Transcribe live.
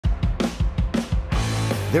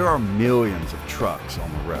There are millions of trucks on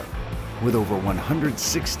the road, with over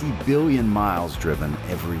 160 billion miles driven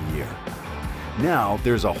every year. Now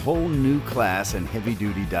there's a whole new class in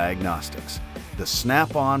heavy-duty diagnostics, the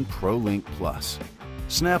Snap-on prolinkplus.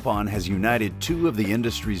 Snap-on has united two of the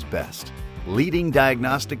industry's best, leading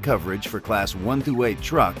diagnostic coverage for Class 1 through 8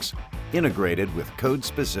 trucks, integrated with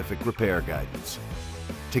code-specific repair guidance.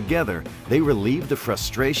 Together, they relieve the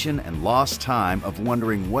frustration and lost time of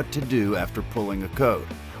wondering what to do after pulling a code,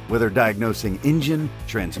 whether diagnosing engine,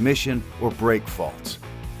 transmission, or brake faults.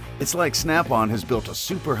 It's like Snap-on has built a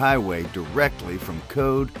superhighway directly from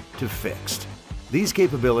code to fixed. These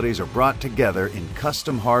capabilities are brought together in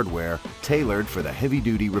custom hardware tailored for the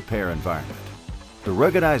heavy-duty repair environment. The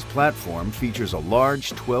ruggedized platform features a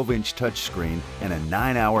large 12-inch touchscreen and a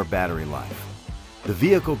 9-hour battery life. The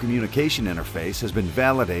vehicle communication interface has been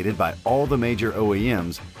validated by all the major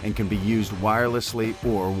OEMs and can be used wirelessly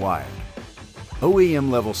or wired.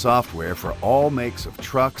 OEM-level software for all makes of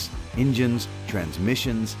trucks, engines,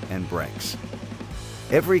 transmissions, and brakes.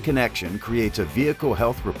 Every connection creates a vehicle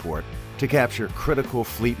health report to capture critical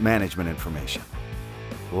fleet management information.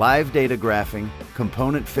 Live data graphing,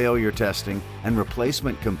 component failure testing, and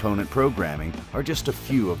replacement component programming are just a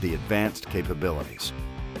few of the advanced capabilities.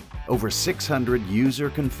 Over 600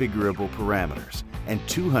 user-configurable parameters and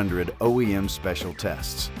 200 OEM special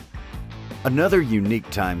tests. Another unique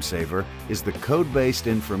time saver is the code-based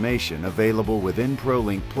information available within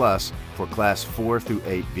prolinkplus for Class 4 through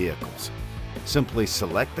 8 vehicles. Simply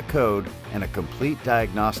select the code and a complete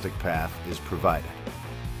diagnostic path is provided.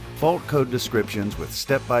 Fault code descriptions with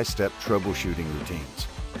step-by-step troubleshooting routines.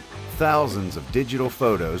 Thousands of digital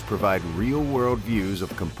photos provide real-world views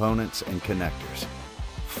of components and connectors.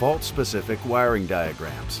 Fault-specific wiring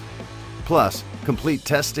diagrams, plus complete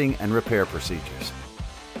testing and repair procedures.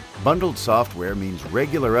 Bundled software means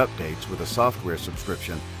regular updates with a software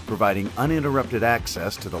subscription, providing uninterrupted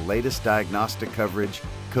access to the latest diagnostic coverage,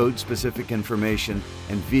 code-specific information,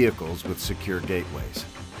 and vehicles with secure gateways.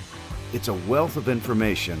 It's a wealth of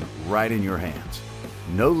information right in your hands.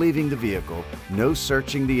 No leaving the vehicle, no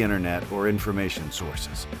searching the internet or information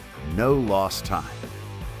sources, no lost time.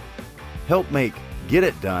 Help make Get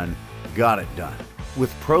it done, got it done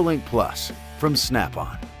with prolinkplus from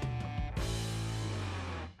Snap-on.